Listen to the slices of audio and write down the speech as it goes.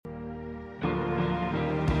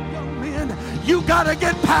You got to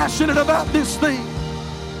get passionate about this thing.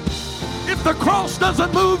 If the cross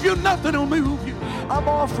doesn't move you, nothing will move you. I'm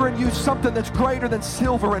offering you something that's greater than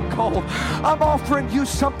silver and gold. I'm offering you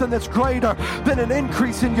something that's greater than an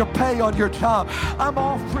increase in your pay on your job. I'm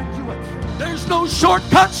offering you There's no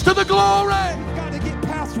shortcuts to the glory. We've got to get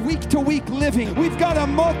past week-to-week living. We've got to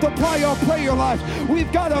multiply our prayer life.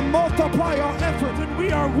 We've got to multiply our effort. When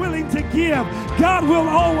we are willing to give, God will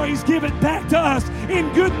always give it back to us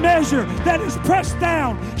in good measure that is pressed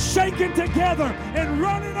down, shaken together, and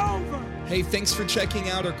running over. Hey, thanks for checking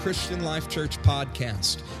out our Christian Life Church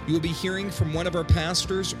podcast. You will be hearing from one of our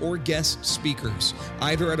pastors or guest speakers,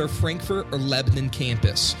 either at our Frankfort or Lebanon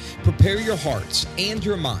campus. Prepare your hearts and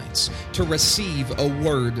your minds to receive a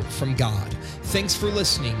word from God. Thanks for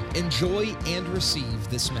listening. Enjoy and receive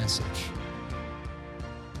this message.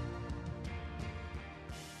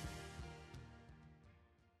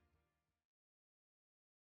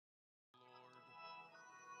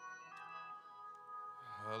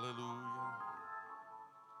 Hallelujah.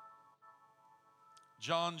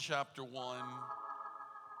 John chapter 1.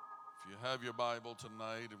 If you have your Bible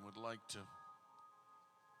tonight and would like to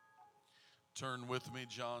turn with me,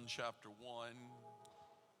 John chapter 1.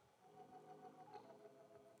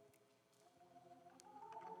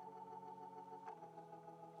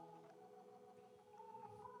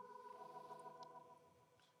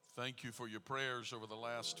 Thank you for your prayers over the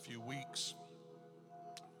last few weeks.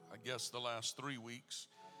 I guess the last 3 weeks,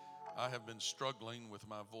 I have been struggling with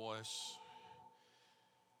my voice,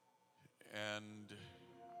 and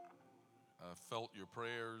I felt your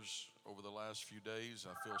prayers over the last few days.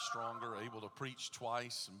 I feel stronger, able to preach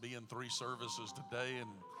twice and be in 3 services today and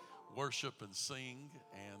worship and sing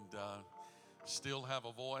and still have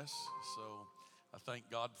a voice. So I thank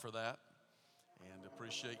God for that and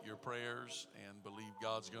appreciate your prayers and believe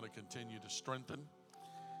God's going to continue to strengthen.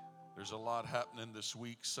 There's a lot happening this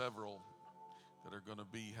week, several that are going to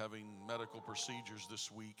be having medical procedures this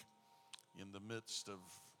week in the midst of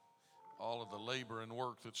all of the labor and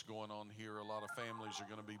work that's going on here. A lot of families are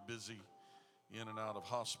going to be busy in and out of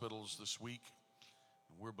hospitals this week.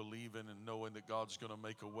 We're believing and knowing that God's going to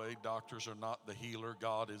make a way. Doctors are not the healer.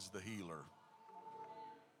 God is the healer.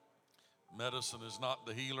 Medicine is not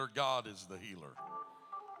the healer. God is the healer.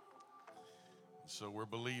 So we're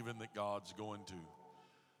believing that God's going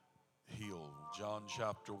to heal. John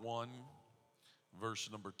chapter 1, verse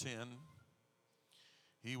number 10.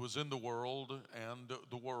 He was in the world, and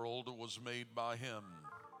the world was made by him,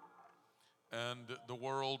 and the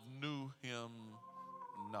world knew him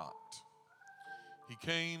not. He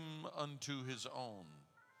came unto his own,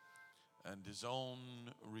 and his own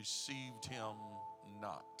received him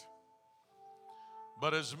not.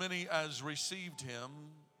 But as many as received him,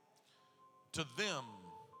 to them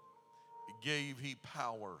gave he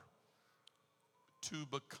power to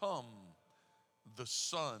become the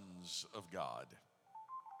sons of God,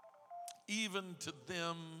 even to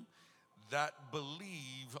them that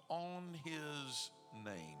believe on his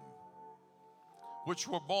name, which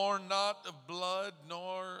were born not of blood,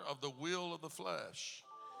 nor of the will of the flesh,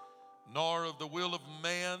 nor of the will of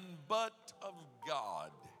man, but of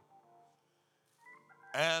God.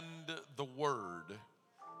 And the Word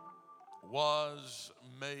was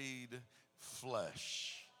made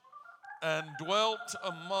flesh and dwelt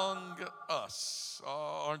among us.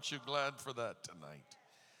 Oh, aren't you glad for that tonight?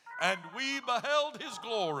 And we beheld his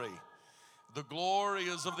glory. The glory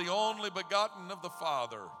is of the only begotten of the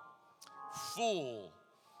Father, full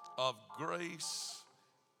of grace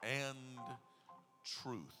and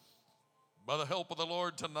truth. By the help of the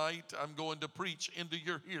Lord tonight, I'm going to preach into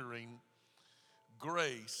your hearing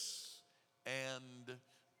grace and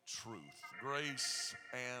truth. Grace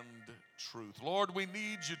and truth. Lord, we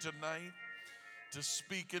need you tonight to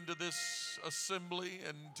speak into this assembly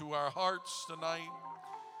and to our hearts tonight.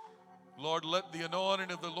 Lord, let the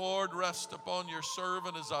anointing of the Lord rest upon your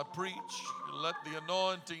servant as I preach. Let the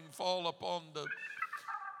anointing fall upon the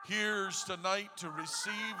hearers tonight to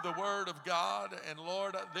receive the word of God. And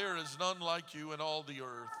Lord, there is none like you in all the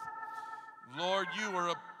earth. Lord, you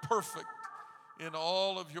are perfect in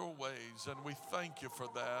all of your ways, and we thank you for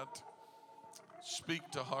that. Speak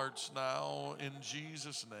to hearts now in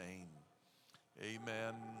Jesus' name.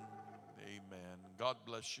 Amen. Amen. God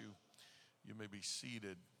bless you. You may be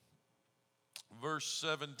seated. Verse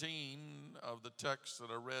 17 of the text that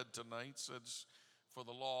I read tonight says, "For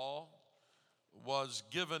the law was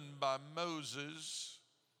given by Moses,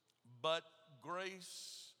 but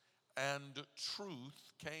grace and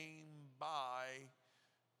truth came by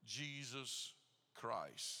Jesus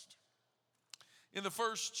Christ." In the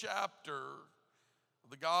first chapter,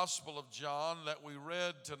 the Gospel of John that we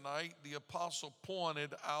read tonight, the apostle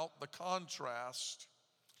pointed out the contrast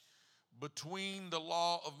between the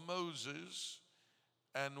law of Moses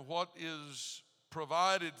and what is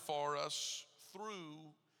provided for us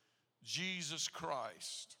through Jesus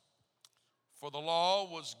Christ. For the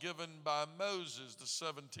law was given by Moses, the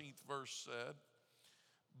 17th verse said,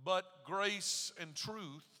 but grace and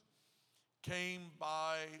truth came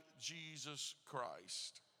by Jesus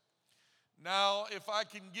Christ. Now, if I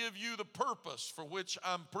can give you the purpose for which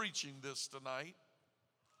I'm preaching this tonight,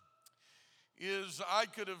 is I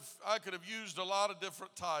could have used a lot of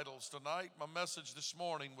different titles tonight. My message this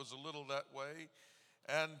morning was a little that way.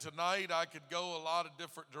 And tonight I could go a lot of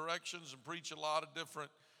different directions and preach a lot of different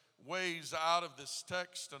ways out of this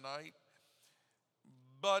text tonight.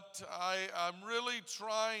 But I'm really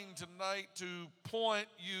trying tonight to point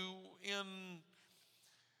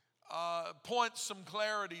some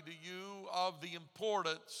clarity to you of the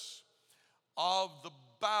importance of the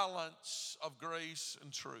balance of grace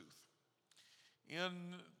and truth.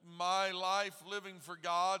 In my life living for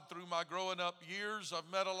God through my growing up years,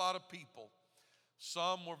 I've met a lot of people.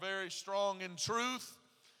 Some were very strong in truth,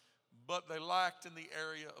 but they lacked in the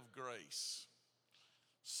area of grace.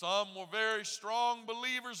 Some were very strong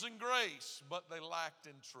believers in grace, but they lacked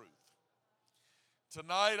in truth.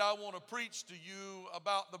 Tonight I want to preach to you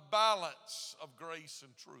about the balance of grace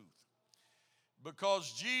and truth,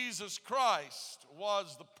 because Jesus Christ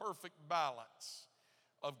was the perfect balance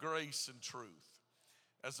of grace and truth.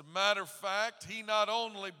 As a matter of fact, he not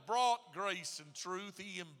only brought grace and truth,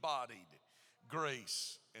 he embodied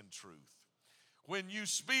grace and truth. When you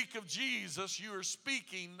speak of Jesus, you are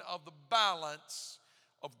speaking of the balance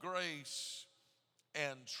of grace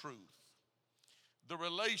and truth. The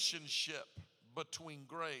relationship between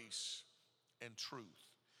grace and truth.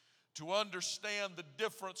 To understand the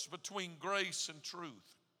difference between grace and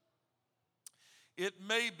truth, it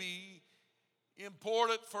may be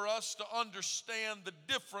important for us to understand the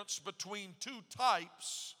difference between two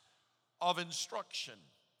types of instruction,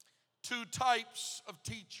 two types of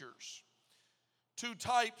teachers, two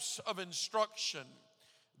types of instruction: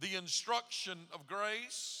 the instruction of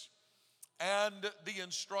grace and the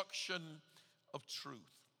instruction of truth.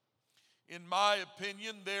 In my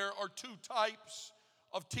opinion, there are two types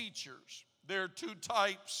of teachers. There are two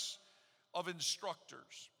types of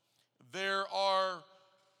instructors. There are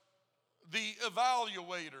the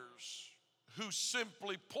evaluators who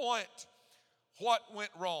simply point what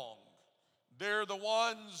went wrong. They're the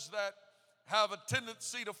ones that have a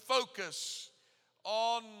tendency to focus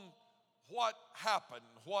on what happened,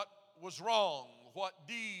 what was wrong, what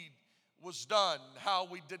deed was done, how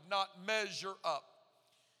we did not measure up.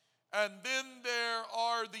 And then there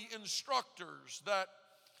are the instructors that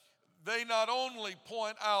they not only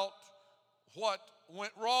point out what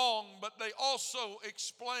went wrong, but they also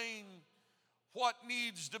explain what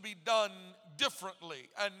needs to be done differently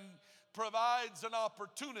and provides an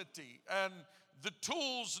opportunity and the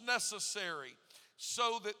tools necessary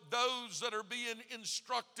so that those that are being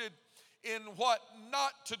instructed in what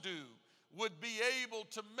not to do would be able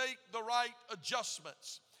to make the right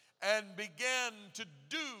adjustments and begin to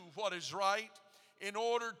do what is right in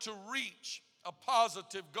order to reach a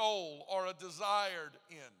positive goal or a desired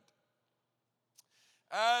end.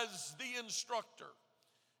 As the instructor,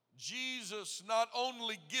 Jesus not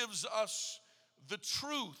only gives us the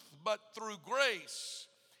truth, but through grace,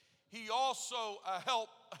 he also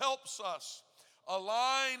helps us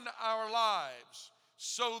align our lives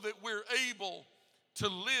so that we're able to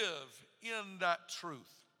live in that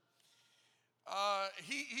truth.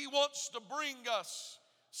 He wants to bring us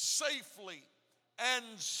safely and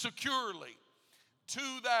securely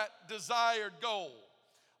to that desired goal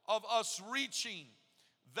of us reaching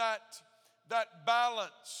that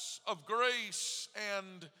balance of grace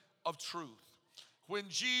and of truth. When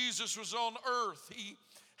Jesus was on earth, he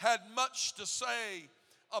had much to say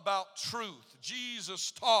about truth.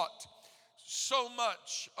 Jesus taught so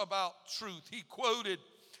much about truth. He quoted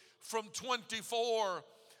from 24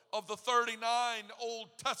 of the 39 Old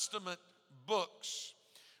Testament books,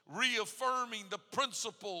 reaffirming the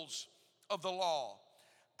principles of the law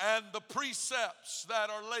and the precepts that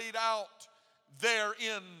are laid out there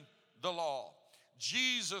in the law.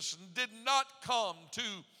 Jesus did not come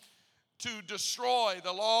to destroy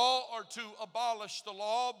the law or to abolish the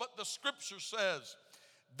law, but the scripture says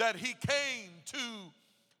that he came to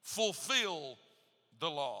fulfill the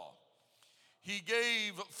law. He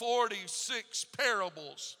gave 46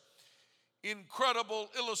 parables, incredible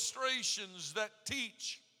illustrations that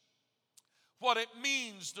teach what it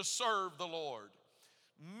means to serve the Lord.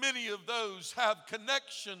 Many of those have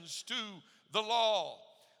connections to the law.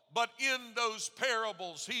 But in those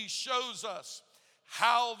parables, he shows us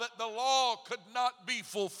how that the law could not be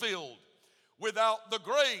fulfilled without the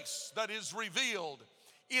grace that is revealed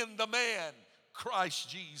in the man, Christ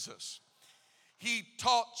Jesus. He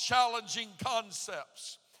taught challenging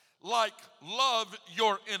concepts like love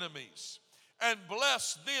your enemies and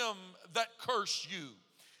bless them that curse you.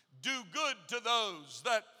 Do good to those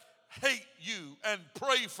that hate you and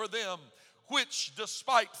pray for them which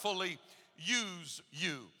despitefully use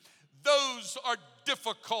you. Those are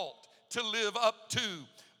difficult to live up to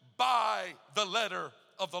by the letter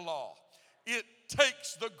of the law. It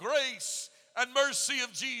takes the grace and mercy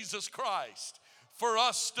of Jesus Christ for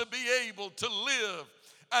us to be able to live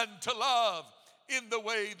and to love in the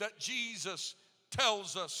way that Jesus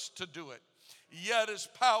tells us to do it. Yet as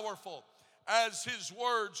powerful as his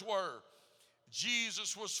words were,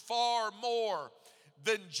 Jesus was far more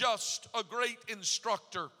than just a great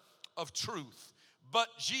instructor of truth, but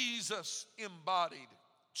Jesus embodied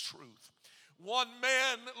truth. One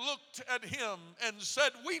man looked at him and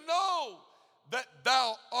said, "We know that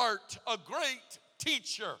thou art a great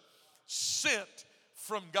teacher sent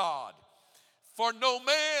from God. For no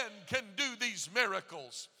man can do these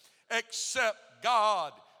miracles except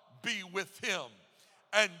God be with him."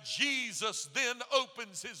 And Jesus then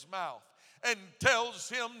opens his mouth and tells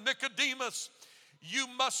him, "Nicodemus, you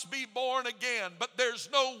must be born again, but there's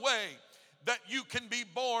no way that you can be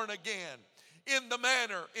born again in the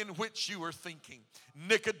manner in which you are thinking."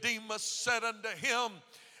 Nicodemus said unto him,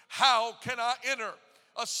 "How can I enter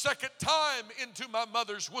a second time into my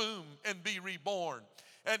mother's womb and be reborn?"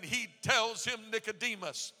 And he tells him,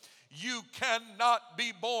 "Nicodemus, you cannot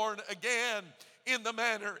be born again in the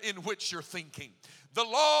manner in which you're thinking. The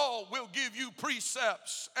law will give you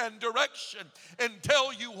precepts and direction and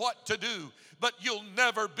tell you what to do, but you'll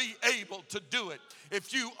never be able to do it.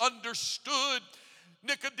 If you understood,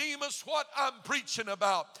 Nicodemus, what I'm preaching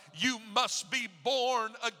about, you must be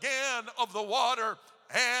born again of the water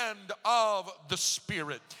and of the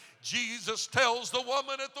Spirit." Jesus tells the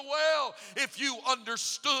woman at the well, if you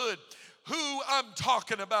understood who I'm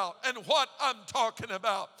talking about and what I'm talking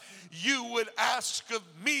about, you would ask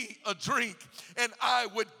of me a drink and I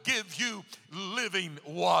would give you living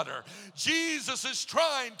water. Jesus is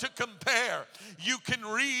trying to compare. You can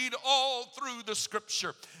read all through the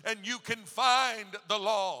scripture and you can find the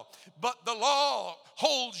law, but the law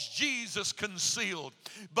holds Jesus concealed.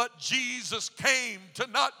 But Jesus came to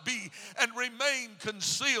not be and remain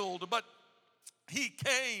concealed, but he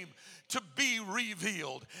came to be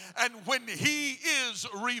revealed. And when he is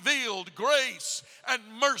revealed, grace and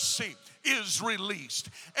mercy is released.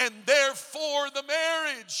 And therefore the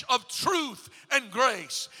marriage of truth and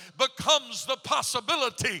grace becomes the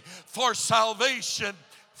possibility for salvation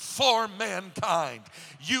for mankind.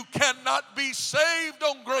 You cannot be saved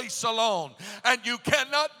on grace alone, and you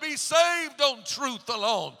cannot be saved on truth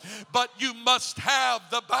alone, but you must have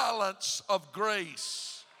the balance of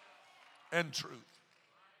grace and truth.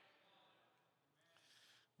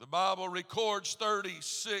 The Bible records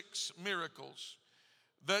 36 miracles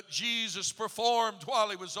that Jesus performed while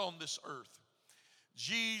he was on this earth.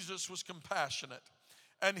 Jesus was compassionate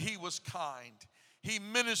and he was kind. He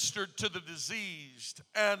ministered to the diseased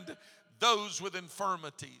and those with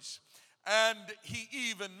infirmities. And he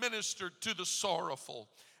even ministered to the sorrowful,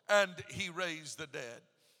 and he raised the dead.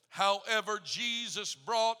 However, Jesus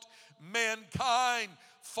brought mankind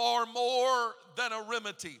far more than a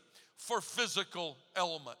remedy for physical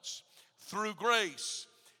ailments. Through grace,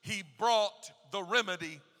 he brought the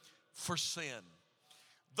remedy for sin.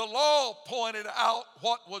 The law pointed out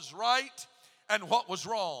what was right and what was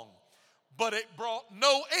wrong, but it brought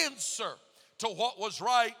no answer to what was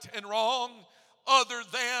right and wrong other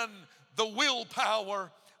than the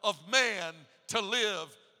willpower of man to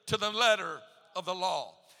live to the letter of the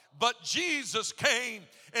law. But Jesus came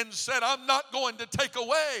and said, "I'm not going to take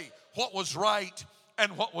away what was right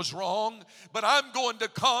and what was wrong, but I'm going to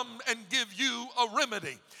come and give you a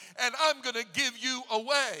remedy. And I'm going to give you a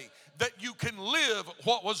way that you can live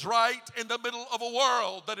what was right in the middle of a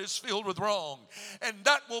world that is filled with wrong. And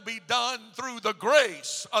that will be done through the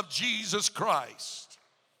grace of Jesus Christ."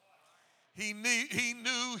 He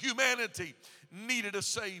knew humanity needed a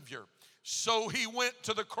Savior. So he went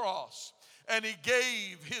to the cross and he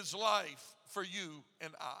gave his life for you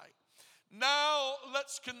and I. Now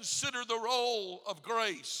let's consider the role of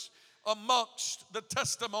grace amongst the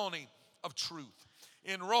testimony of truth.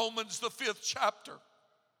 In Romans, the 5th chapter,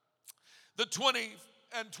 the 20th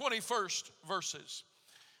and 21st verses,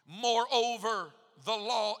 "Moreover, the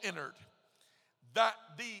law entered,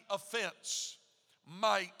 that the offense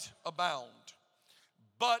might abound.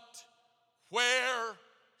 But where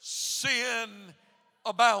sin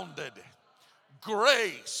abounded,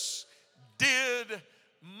 grace did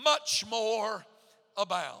much more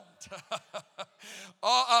abound.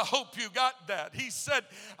 I hope you got that. He said,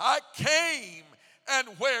 I came, and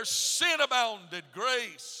where sin abounded,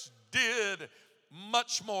 grace did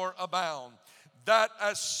much more abound. That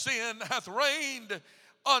as sin hath reigned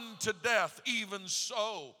unto death, even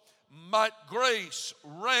so might grace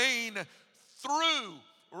reign through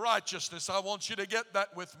righteousness. I want you to get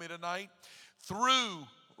that with me tonight. Through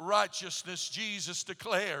righteousness, Jesus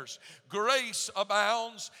declares, grace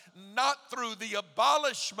abounds not through the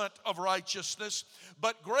abolishment of righteousness,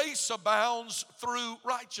 but grace abounds through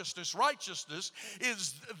righteousness. Righteousness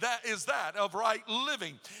is that of right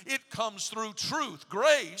living. It comes through truth.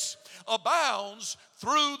 Grace abounds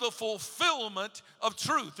through the fulfillment of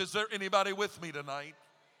truth. Is there anybody with me tonight?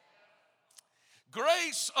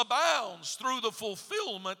 Grace abounds through the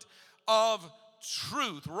fulfillment of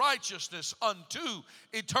truth, righteousness unto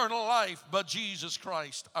eternal life by Jesus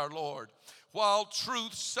Christ our Lord. While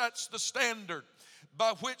truth sets the standard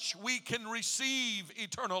by which we can receive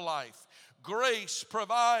eternal life, grace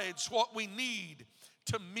provides what we need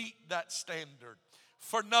to meet that standard.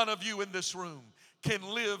 For none of you in this room can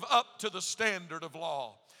live up to the standard of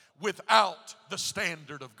law without the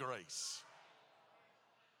standard of grace.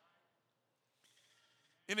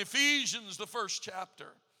 In Ephesians, the first chapter,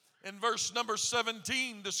 in verse number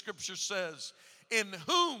 17, the scripture says, in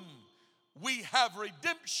whom we have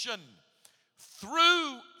redemption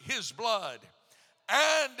through his blood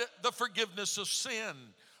and the forgiveness of sin,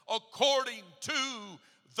 according to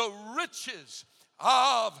the riches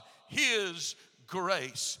of his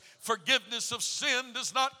grace. Forgiveness of sin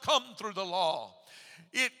does not come through the law.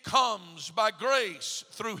 It comes by grace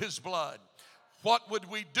through his blood. What would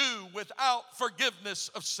we do without forgiveness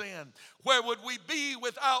of sin? Where would we be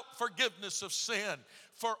without forgiveness of sin?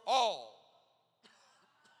 For all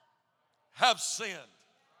have sinned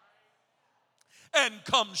and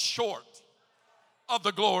come short of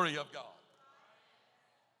the glory of God.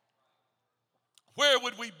 Where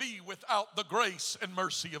would we be without the grace and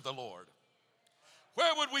mercy of the Lord?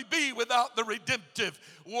 Where would we be without the redemptive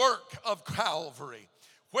work of Calvary?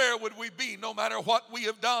 Where would we be no matter what we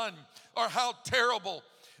have done or how terrible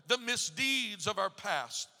the misdeeds of our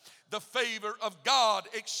past? The favor of God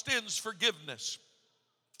extends forgiveness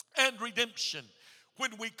and redemption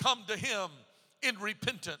when we come to him in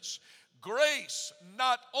repentance. Grace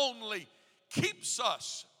not only keeps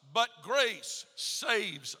us, but grace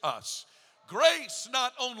saves us. Grace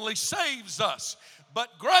not only saves us, but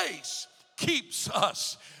grace keeps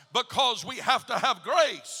us, because we have to have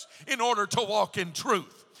grace in order to walk in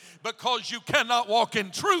truth. Because you cannot walk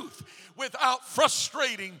in truth without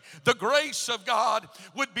frustrating the grace of God.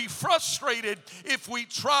 Would be frustrated if we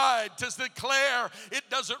tried to declare it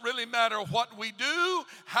doesn't really matter what we do,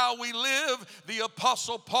 how we live. The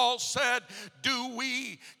Apostle Paul said, do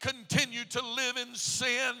we continue to live in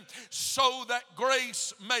sin so that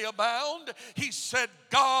grace may abound? He said,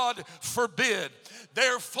 God forbid.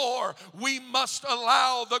 Therefore, we must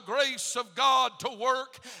allow the grace of God to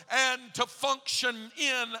work and to function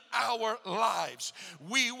in our lives.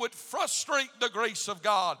 We would frustrate the grace of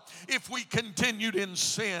God if we continued in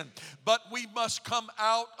sin, but we must come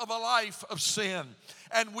out of a life of sin,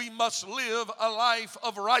 and we must live a life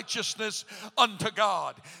of righteousness unto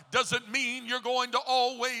God. Doesn't mean you're going to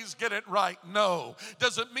always get it right. No.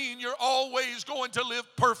 Doesn't mean you're always going to live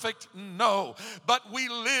perfect. No. But we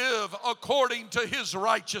live according to his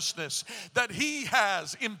righteousness that he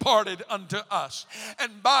has imparted unto us.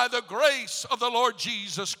 And by the grace of the Lord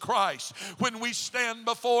Jesus Christ, when we stand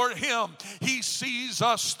before him, he sees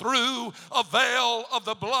us through a veil of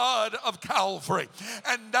the blood of Calvary.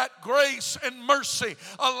 And that grace and mercy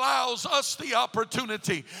allows us the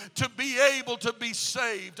opportunity to be able to be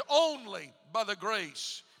saved only by the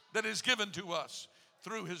grace that is given to us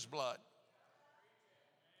through his blood.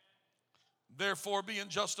 Therefore, being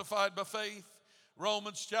justified by faith,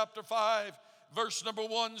 Romans chapter 5, verse number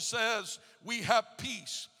 1 says, we have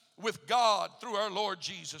peace with God through our Lord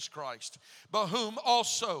Jesus Christ, by whom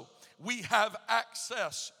also we have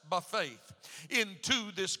access by faith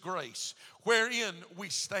into this grace wherein we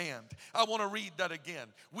stand. I want to read that again.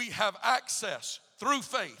 We have access through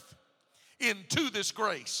faith into this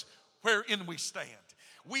grace wherein we stand.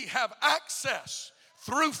 We have access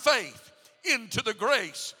through faith into the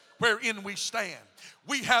grace wherein we stand.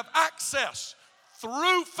 We have access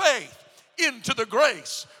through faith into the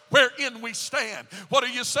grace wherein we stand. What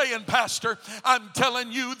are you saying, Pastor? I'm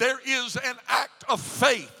telling you, there is an act of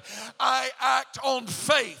faith. I act on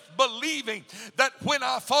faith, believing that when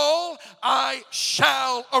I fall, I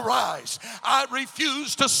shall arise. I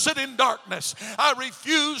refuse to sit in darkness. I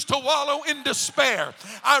refuse to wallow in despair.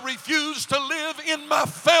 I refuse to live in my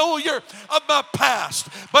failure of my past.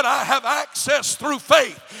 But I have access through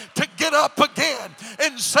faith to get up again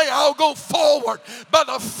and say, I'll go forward by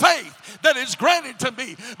the faith that is granted to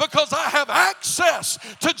me, because I have access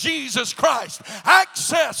to Jesus Christ,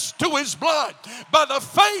 access to His blood. By the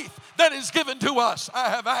faith that is given to us, I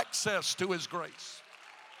have access to His grace.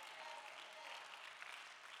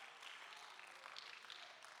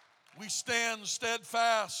 We stand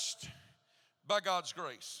steadfast by God's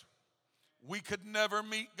grace. We could never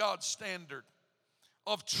meet God's standard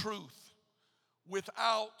of truth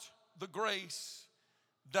without the grace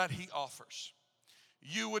that He offers.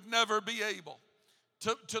 You would never be able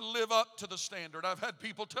to live up to the standard. I've had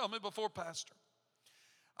people tell me before, Pastor,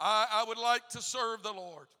 I would like to serve the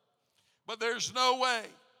Lord, but there's no way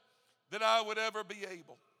that I would ever be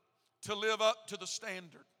able to live up to the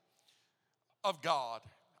standard of God.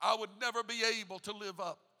 I would never be able to live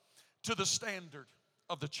up to the standard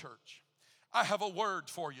of the church. I have a word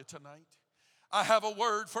for you tonight. I have a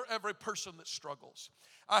word for every person that struggles.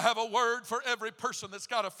 I have a word for every person that's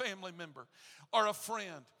got a family member or a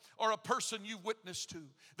friend or a person you've witnessed to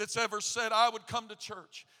that's ever said, I would come to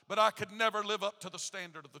church, but I could never live up to the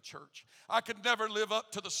standard of the church. I could never live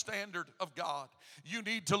up to the standard of God. You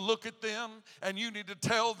need to look at them and you need to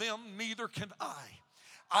tell them, neither can I.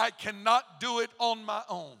 I cannot do it on my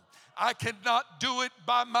own. I cannot do it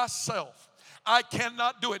by myself. I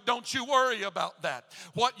cannot do it. Don't you worry about that.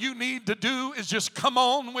 What you need to do is just come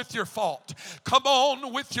on with your fault. Come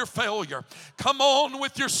on with your failure. Come on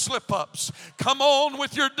with your slip-ups. Come on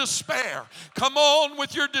with your despair. Come on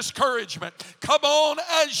with your discouragement. Come on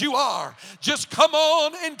as you are. Just come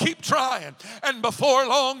on and keep trying. And before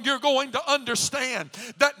long, you're going to understand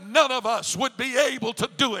that none of us would be able to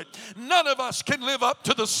do it. None of us can live up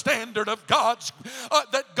to the standard of God's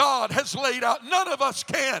that God has laid out. None of us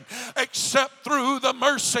can, except through the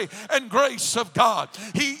mercy and grace of God.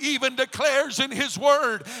 He even declares in His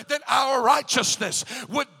word that our righteousness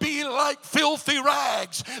would be like filthy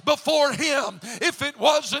rags before Him if it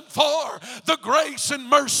wasn't for the grace and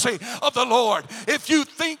mercy of the Lord. If you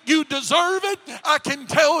think you deserve it, I can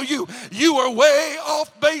tell you, you are way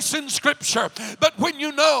off base in Scripture. But when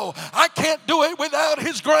you know, I can't do it without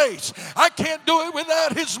His grace, I can't do it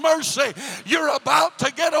without His mercy, you're about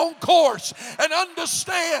to get on course and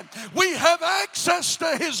understand we have access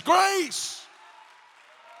to His grace.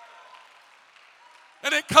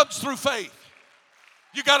 And it comes through faith.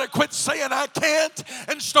 You got to quit saying I can't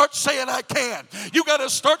and start saying I can. You got to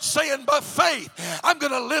start saying by faith, I'm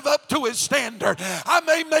going to live up to His standard. I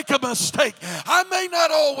may make a mistake. I may not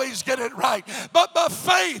always get it right. But by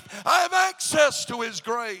faith, I have access to His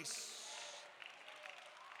grace.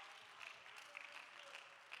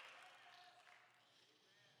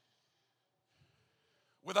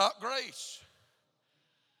 Without grace,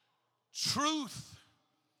 truth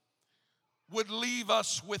would leave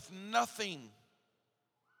us with nothing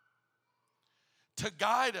to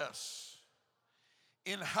guide us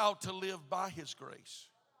in how to live by His grace.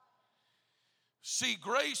 See,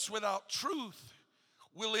 grace without truth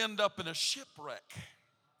will end up in a shipwreck.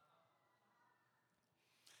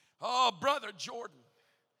 Oh, Brother Jordan,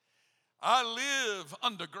 I live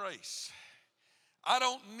under grace. I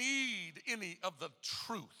don't need any of the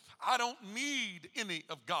truth. I don't need any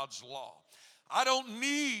of God's law. I don't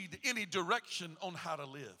need any direction on how to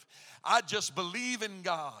live. I just believe in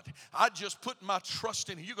God. I just put my trust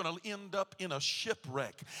in Him. You're going to end up in a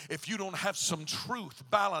shipwreck if you don't have some truth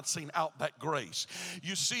balancing out that grace.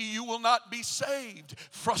 You see, you will not be saved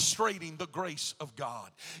frustrating the grace of God.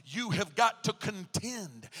 You have got to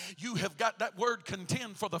contend. You have got that word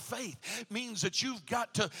contend for the faith. It means that you've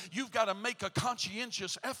got to make a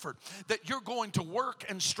conscientious effort that you're going to work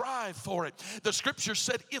and strive for it. The Scripture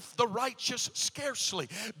said, if the righteous scarcely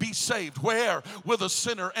be saved, where will the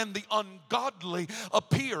sinner and the ungodly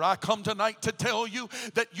appear? I come tonight to tell you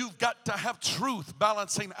that you've got to have truth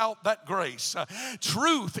balancing out that grace.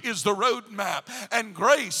 Truth is the roadmap, and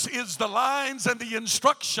grace is the lines and the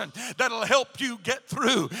instruction that'll help you get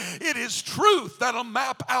through. It is truth that'll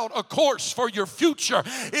map out a course for your future.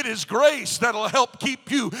 It is grace that'll help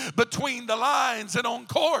keep you between the lines and on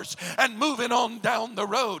course and moving on down the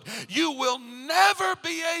road. You will never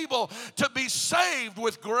be able to be saved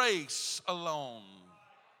with grace alone.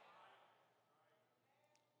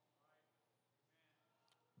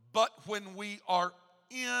 But when we are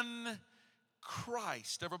in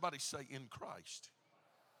Christ, everybody say in Christ.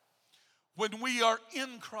 When we are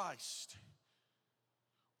in Christ,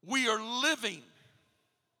 we are living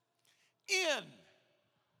in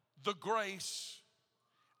the grace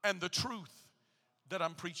and the truth that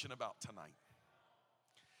I'm preaching about tonight.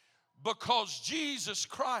 Because Jesus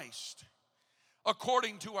Christ,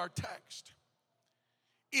 according to our text,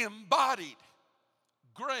 embodied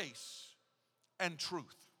grace and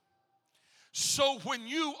truth. So when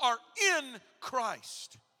you are in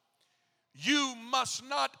Christ, you must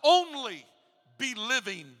not only be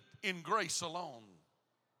living in grace alone,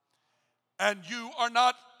 and you are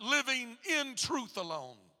not living in truth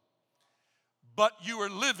alone, but you are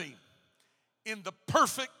living in the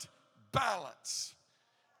perfect balance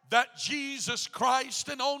that Jesus Christ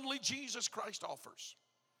and only Jesus Christ offers.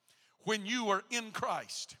 When you are in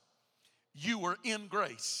Christ, you are in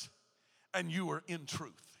grace and you are in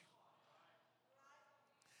truth.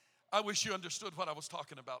 I wish you understood what I was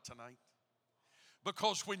talking about tonight.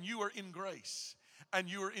 Because when you are in grace and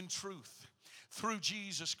you are in truth through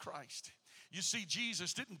Jesus Christ, you see,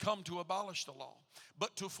 Jesus didn't come to abolish the law,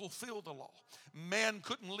 but to fulfill the law. Man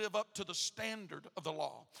couldn't live up to the standard of the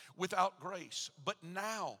law without grace. But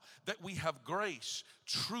now that we have grace,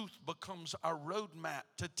 truth becomes our roadmap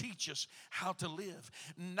to teach us how to live.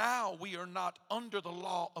 Now we are not under the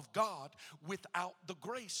law of God without the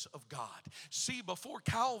grace of God. See, before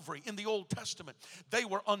Calvary in the Old Testament, they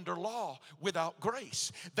were under law without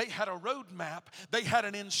grace. They had a roadmap, they had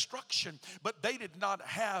an instruction, but they did not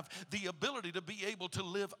have the ability to be able to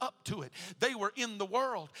live up to it. They were in the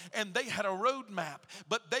world and they had a roadmap,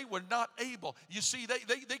 but they were not able. You see,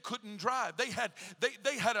 they couldn't drive. They had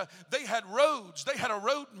roads. They had a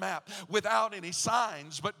roadmap without any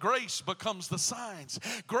signs, but grace becomes the signs.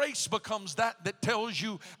 Grace becomes that tells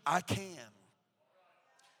you I can.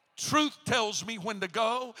 Truth tells me when to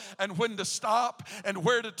go and when to stop and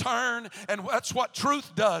where to turn, and that's what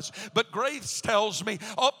truth does. But grace tells me,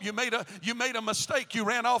 oh, you made a mistake. You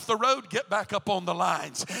ran off the road. Get back up on the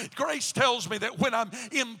lines. Grace tells me that when I'm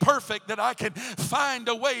imperfect, that I can find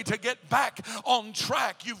a way to get back on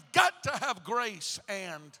track. You've got to have grace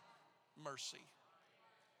and mercy.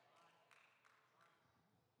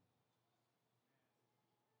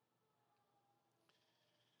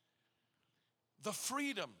 The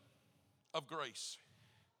freedom of grace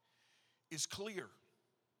is clear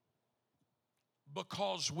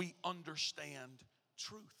because we understand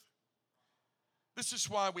truth. This is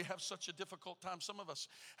why we have such a difficult time. Some of us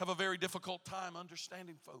have a very difficult time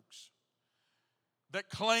understanding folks that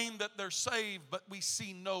claim that they're saved, but we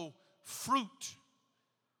see no fruit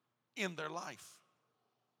in their life.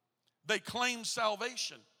 They claim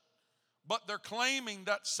salvation, but they're claiming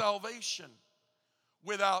that salvation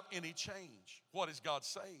without any change. What is God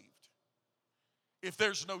saved? If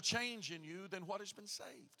there's no change in you, then what has been saved?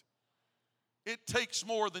 It takes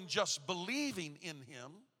more than just believing in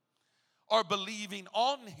Him or believing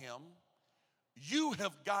on Him. You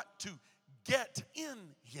have got to get in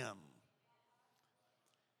Him.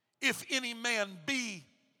 If any man be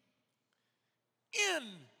in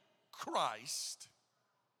Christ,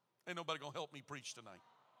 ain't nobody gonna help me preach tonight.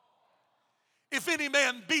 If any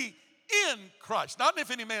man be in Christ, not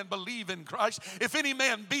if any man believe in Christ, if any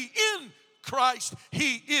man be in Christ,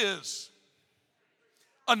 he is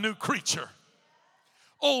a new creature.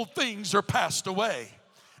 Old things are passed away,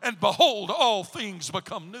 and behold, all things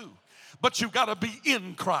become new. But you've got to be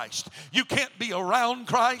in Christ. You can't be around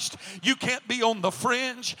Christ. You can't be on the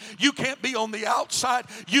fringe. You can't be on the outside.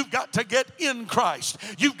 You've got to get in Christ.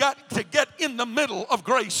 You've got to get in the middle of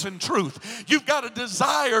grace and truth. You've got to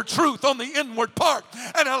desire truth on the inward part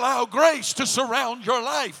and allow grace to surround your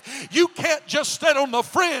life. You can't just stand on the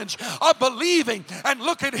fringe of believing and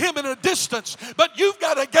look at Him in a distance, but you've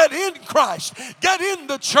got to get in Christ. Get in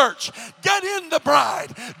the church. Get in the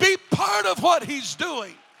bride. Be part of what He's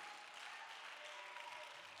doing.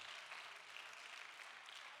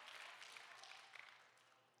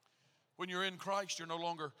 When you're in Christ, you're no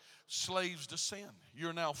longer slaves to sin.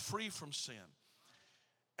 You're now free from sin.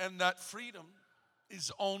 And that freedom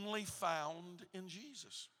is only found in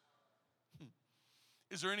Jesus.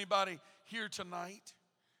 Is there anybody here tonight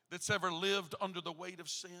that's ever lived under the weight of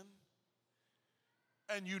sin?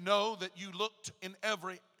 And you know that you looked in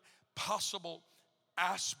every possible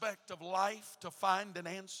aspect of life to find an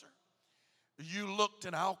answer? You looked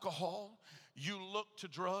in alcohol. You look to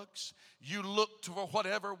drugs. You look to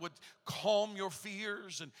whatever would calm your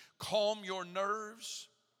fears and calm your nerves.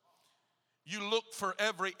 You looked for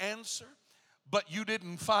every answer, but you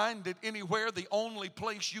didn't find it anywhere. The only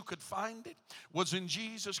place you could find it was in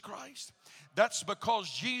Jesus Christ. That's because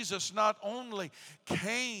Jesus not only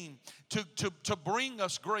came to bring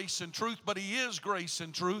us grace and truth, but He is grace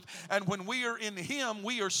and truth. And when we are in Him,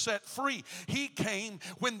 we are set free. He came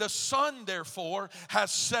when the Son, therefore,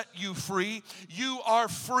 has set you free. You are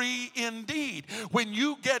free indeed. When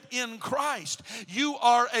you get in Christ, you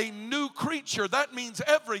are a new creature. That means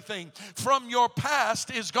everything from your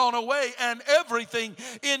past is gone away, and everything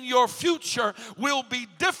in your future will be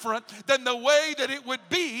different than the way that it would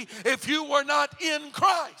be if you were not in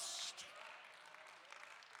Christ.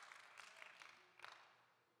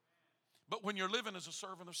 But when you're living as a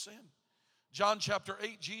servant of sin, John chapter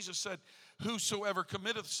 8, Jesus said, whosoever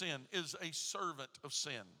committeth sin is a servant of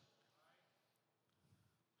sin.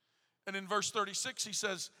 And in verse 36 he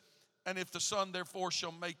says, and if the Son therefore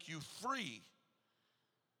shall make you free.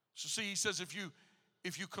 So see, he says if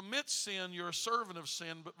you commit sin, you're a servant of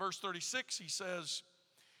sin. But verse 36 he says,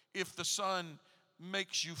 if the Son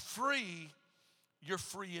makes you free, you're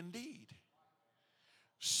free indeed.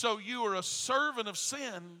 So you are a servant of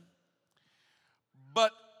sin,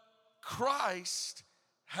 but Christ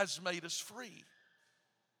has made us free.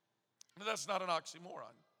 Now, that's not an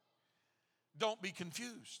oxymoron. Don't be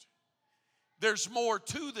confused. There's more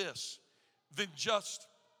to this than just,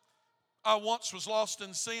 I once was lost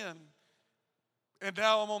in sin, and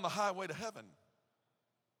now I'm on the highway to heaven.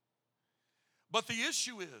 But the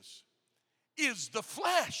issue is the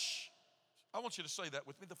flesh. I want you to say that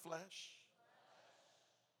with me, the flesh.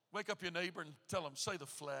 Wake up your neighbor and tell him, say the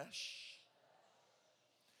flesh.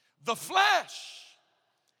 The flesh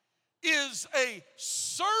is a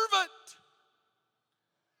servant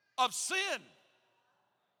of sin.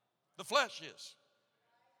 The flesh is.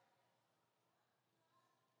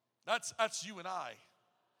 That's you and I.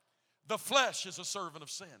 The flesh is a servant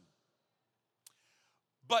of sin.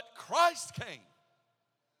 But Christ came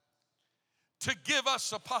to give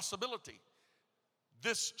us a possibility.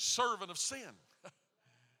 This servant of sin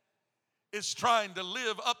is trying to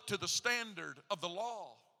live up to the standard of the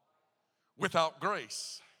law without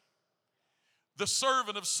grace. The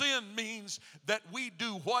servant of sin means that we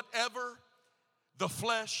do whatever the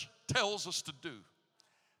flesh tells us to do.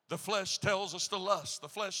 The flesh tells us to lust. The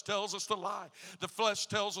flesh tells us to lie. The flesh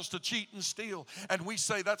tells us to cheat and steal. And we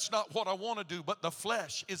say, that's not what I want to do. But the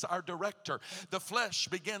flesh is our director. The flesh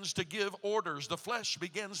begins to give orders. The flesh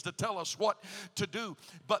begins to tell us what to do.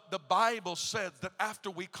 But the Bible says that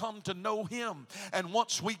after we come to know Him, and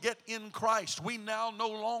once we get in Christ, we now no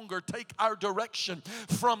longer take our direction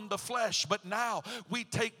from the flesh, but now we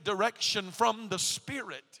take direction from the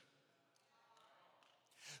Spirit.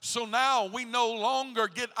 So now we no longer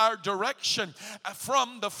get our direction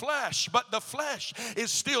from the flesh, but the flesh is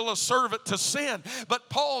still a servant to sin. But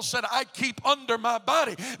Paul said, I keep under my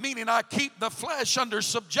body, meaning I keep the flesh under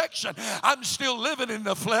subjection. I'm still living in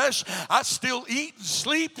the flesh. I still eat and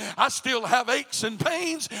sleep. I still have aches and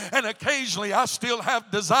pains, and occasionally I still have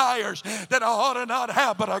desires that I ought to not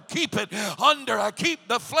have, but I keep it under. I keep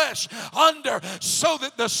the flesh under so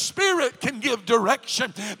that the Spirit can give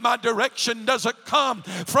direction. My direction doesn't come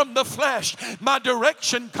from the flesh. My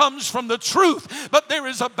direction comes from the truth. But there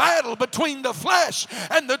is a battle between the flesh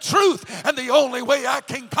and the truth. And the only way I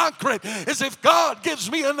can conquer it is if God gives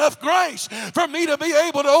me enough grace for me to be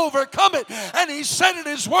able to overcome it. And He said in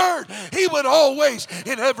His Word, He would always,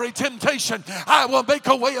 in every temptation, I will make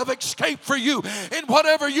a way of escape for you. In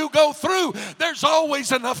whatever you go through, there's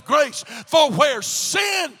always enough grace. For where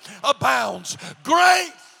sin abounds, grace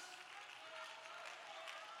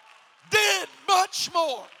did much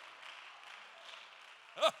more.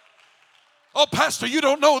 Oh, Pastor, you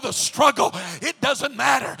don't know the struggle. It doesn't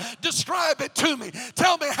matter. Describe it to me.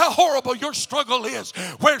 Tell me how horrible your struggle is.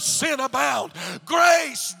 Where sin abound,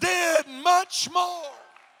 grace did much more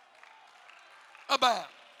abound.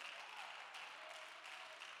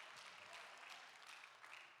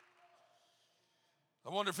 I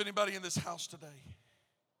wonder if anybody in this house today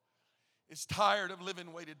is tired of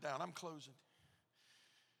living weighted down. I'm closing.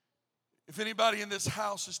 If anybody in this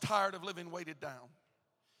house is tired of living weighted down,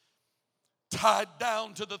 tied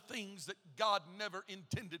down to the things that God never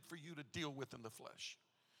intended for you to deal with in the flesh,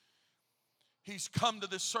 He's come to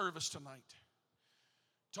this service tonight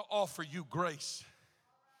to offer you grace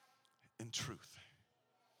and truth.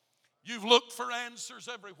 You've looked for answers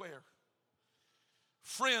everywhere.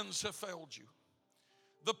 Friends have failed you.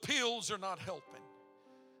 The pills are not helping.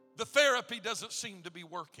 The therapy doesn't seem to be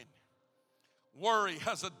working. Worry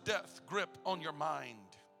has a death grip on your mind.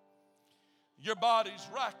 Your body's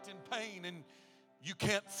racked in pain and you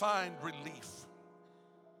can't find relief.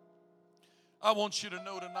 I want you to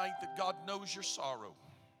know tonight that God knows your sorrow.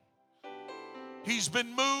 He's been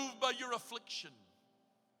moved by your affliction.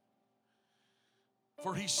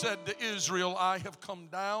 For he said to Israel, I have come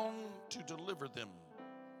down to deliver them.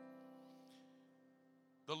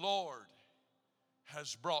 The Lord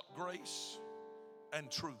has brought grace and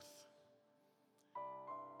truth.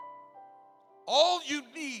 All you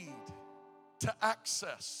need to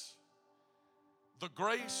access the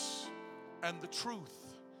grace and the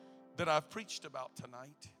truth that I've preached about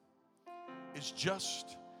tonight is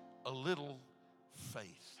just a little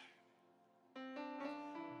faith.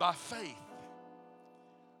 By faith,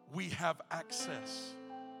 we have access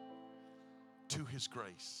to His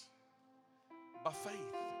grace. By faith.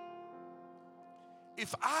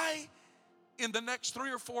 If I, in the next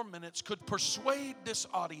 3 or 4 minutes, could persuade this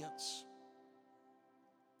audience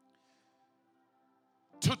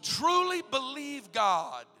to truly believe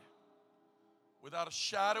God without a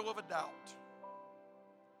shadow of a doubt,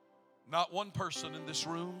 not one person in this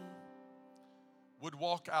room would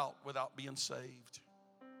walk out without being saved.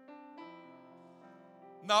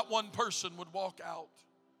 Not one person would walk out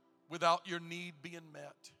without your need being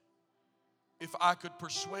met. If I could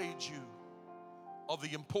persuade you of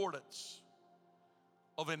the importance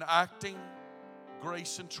of enacting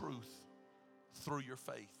grace and truth through your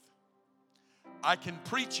faith. I can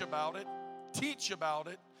preach about it, teach about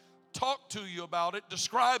it, talk to you about it,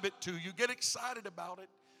 describe it to you, get excited about it.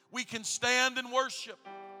 We can stand and worship.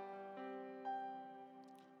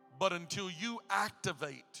 But until you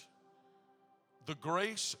activate the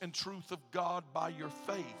grace and truth of God by your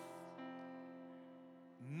faith,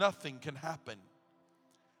 nothing can happen,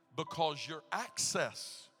 because your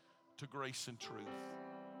access to grace and truth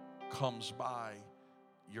comes by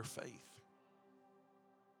your faith.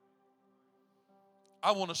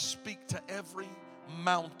 I want to speak to every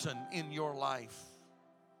mountain in your life.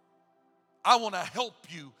 I want to help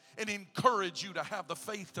you and encourage you to have the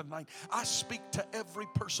faith tonight. I speak to every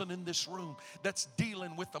person in this room that's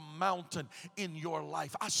dealing with a mountain in your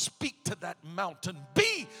life. I speak to that mountain.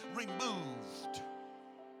 Be removed.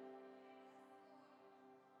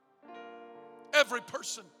 Every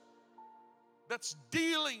person that's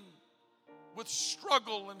dealing with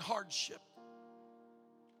struggle and hardship,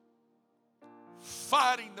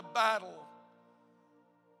 fighting the battle,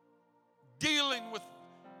 dealing with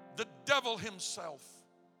the devil himself,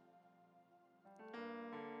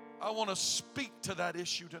 I want to speak to that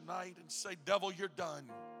issue tonight and say, devil, you're done.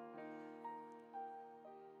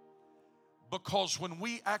 Because when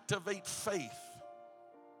we activate faith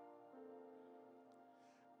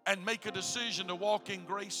and make a decision to walk in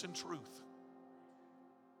grace and truth,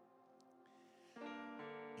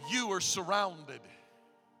 you are surrounded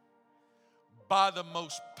by the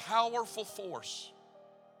most powerful force.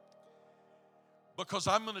 Because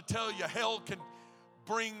I'm going to tell you, hell can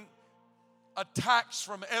bring attacks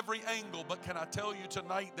from every angle, but can I tell you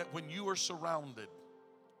tonight that when you are surrounded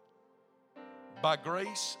by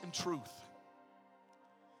grace and truth,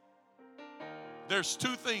 there's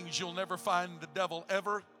two things you'll never find the devil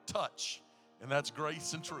ever touch, and that's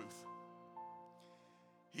grace and truth.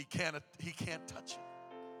 He can't touch it.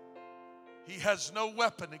 He has no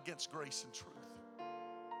weapon against grace and truth.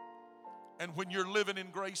 And when you're living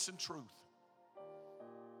in grace and truth,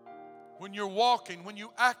 when you're walking, when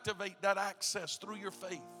you activate that access through your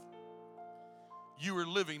faith, you are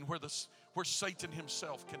living where Satan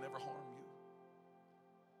himself can never harm you.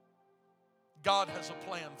 God has a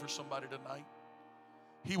plan for somebody tonight.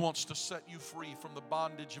 He wants to set you free from the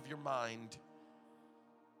bondage of your mind.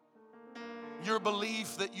 Your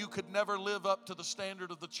belief that you could never live up to the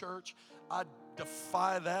standard of the church, I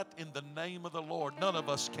defy that in the name of the Lord. None of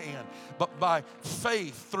us can. But by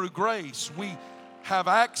faith, through grace, we have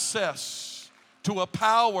access to a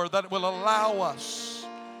power that will allow us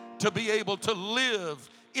to be able to live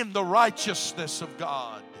in the righteousness of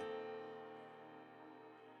God.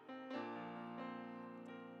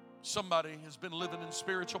 Somebody has been living in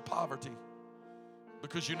spiritual poverty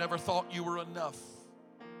because you never thought you were enough.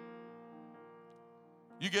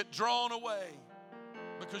 You get drawn away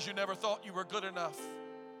because you never thought you were good enough,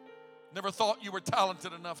 never thought you were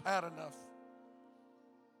talented enough, had enough.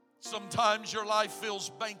 Sometimes your life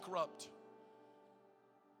feels bankrupt.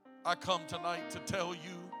 I come tonight to tell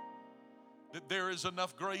you that there is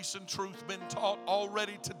enough grace and truth been taught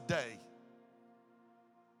already today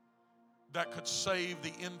that could save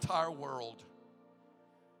the entire world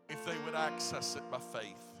if they would access it by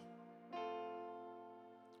faith.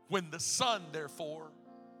 When the Son, therefore,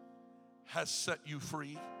 has set you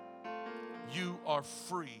free, you are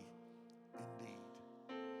free indeed.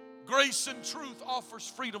 Grace and truth offers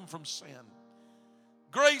freedom from sin.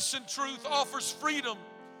 Grace and truth offers freedom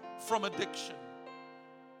from addiction.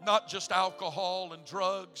 Not just alcohol and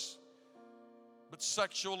drugs, but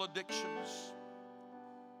sexual addictions,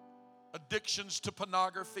 addictions to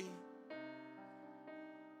pornography,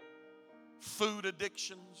 food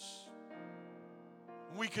addictions.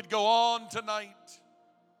 We could go on tonight.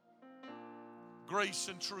 Grace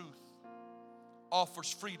and Truth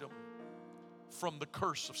offers freedom from the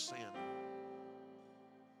curse of sin.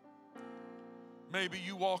 Maybe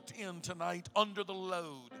you walked in tonight under the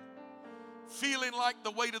load, feeling like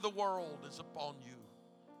the weight of the world is upon you.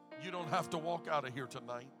 You don't have to walk out of here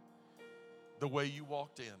tonight the way you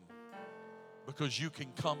walked in, because you can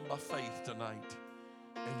come by faith tonight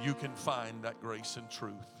and you can find that grace and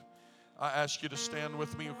truth. I ask you to stand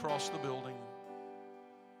with me across the building.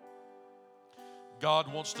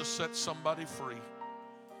 God wants to set somebody free.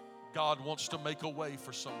 God wants to make a way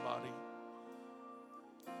for somebody.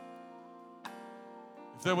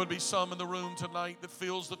 If there would be some in the room tonight that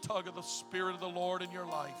feels the tug of the Spirit of the Lord in your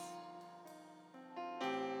life,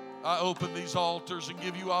 I open these altars and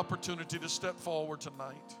give you opportunity to step forward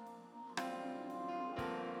tonight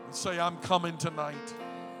and say, I'm coming tonight.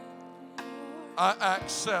 I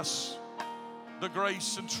access the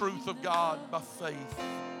grace and truth of God by faith.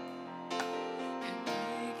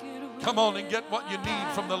 Come on and get what you need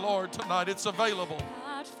from the Lord tonight. It's available.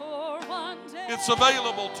 It's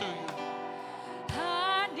available to you.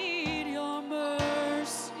 I need your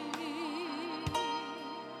mercy.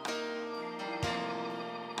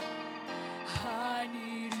 I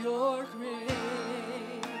need your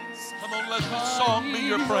grace. Come on, let this song be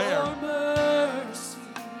your prayer. Mercy.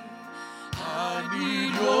 I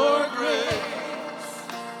need your grace.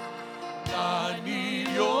 I need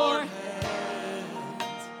your hand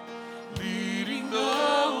leading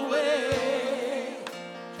the way.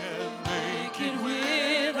 Can't make it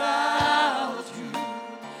without you.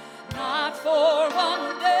 Not for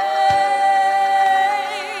one day.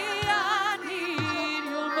 I need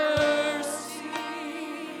your mercy.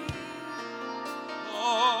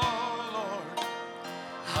 Oh, Lord.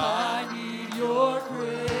 I need your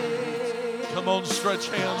grace. Come on, stretch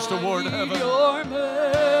hands toward I need heaven. your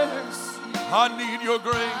mercy. I need your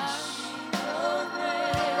grace.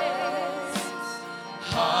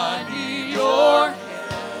 I need your hand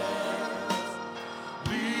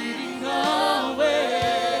leading the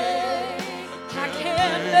way. I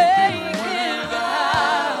can't make it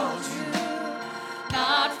without you.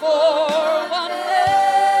 Not for one day.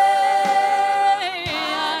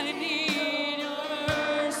 I need your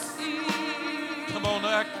mercy. Come on,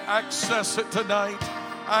 access it tonight.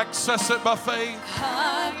 Access it by faith.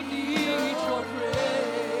 I need your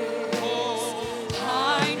grace. Oh,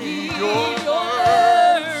 I need your your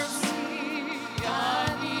mercy. I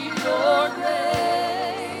need your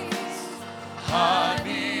grace. I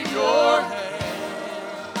need your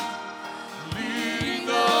hand leading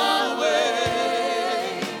the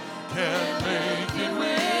way. Can't make it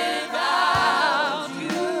Without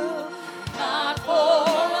you, not for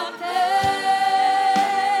one day.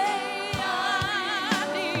 I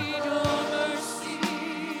need your mercy.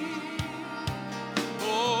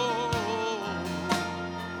 Oh,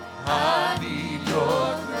 I need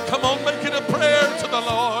your grace. Come on, make it a prayer to the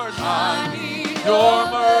Lord. I need Your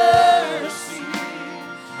mercy.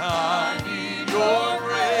 I need your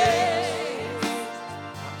grace.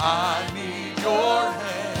 I need your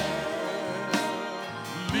hand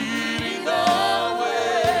leading the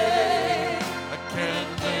way. I can't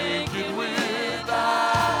make it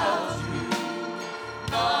without you.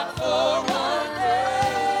 Not for one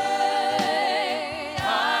day.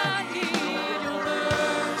 I need your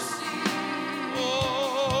mercy.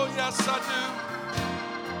 Oh, yes, I do.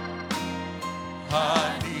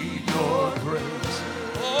 I need your grace.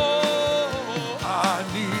 Oh, I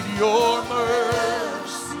need your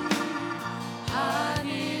mercy. I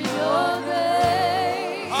need your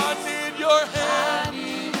grace. I need your hand I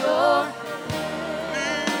need your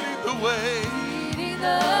leading the way. leading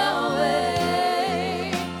the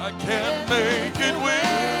way. I can't make it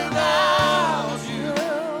without you.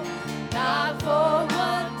 Not for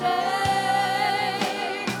one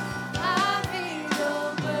day. I need your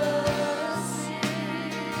mercy.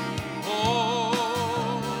 Oh,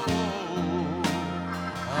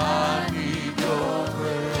 I need your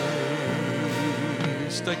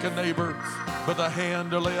grace. Take a neighbor with a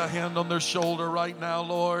hand or lay a hand on their shoulder right now,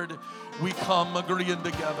 Lord. We come agreeing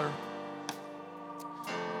together.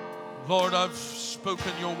 Lord, I've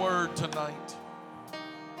spoken your word tonight.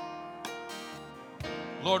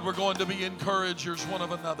 Lord, we're going to be encouragers one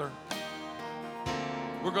of another.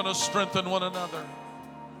 We're going to strengthen one another.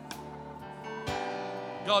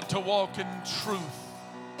 God, to walk in truth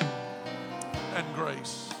and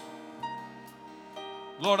grace.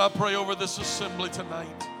 Lord, I pray over this assembly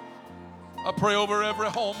tonight. I pray over every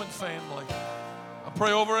home and family. I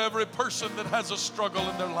pray over every person that has a struggle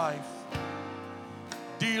in their life,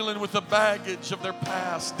 dealing with the baggage of their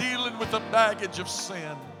past, dealing with the baggage of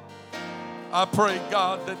sin. I pray,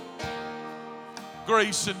 God, that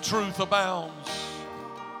grace and truth abounds.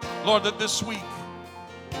 Lord, that this week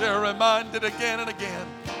they're reminded again and again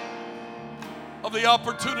of the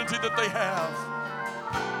opportunity that they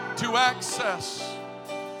have to access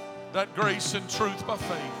that grace and truth by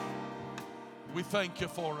faith. We thank you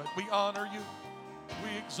for it. We honor you.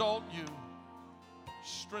 We exalt you.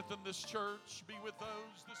 Strengthen this church. Be with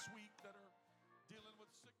those this week that are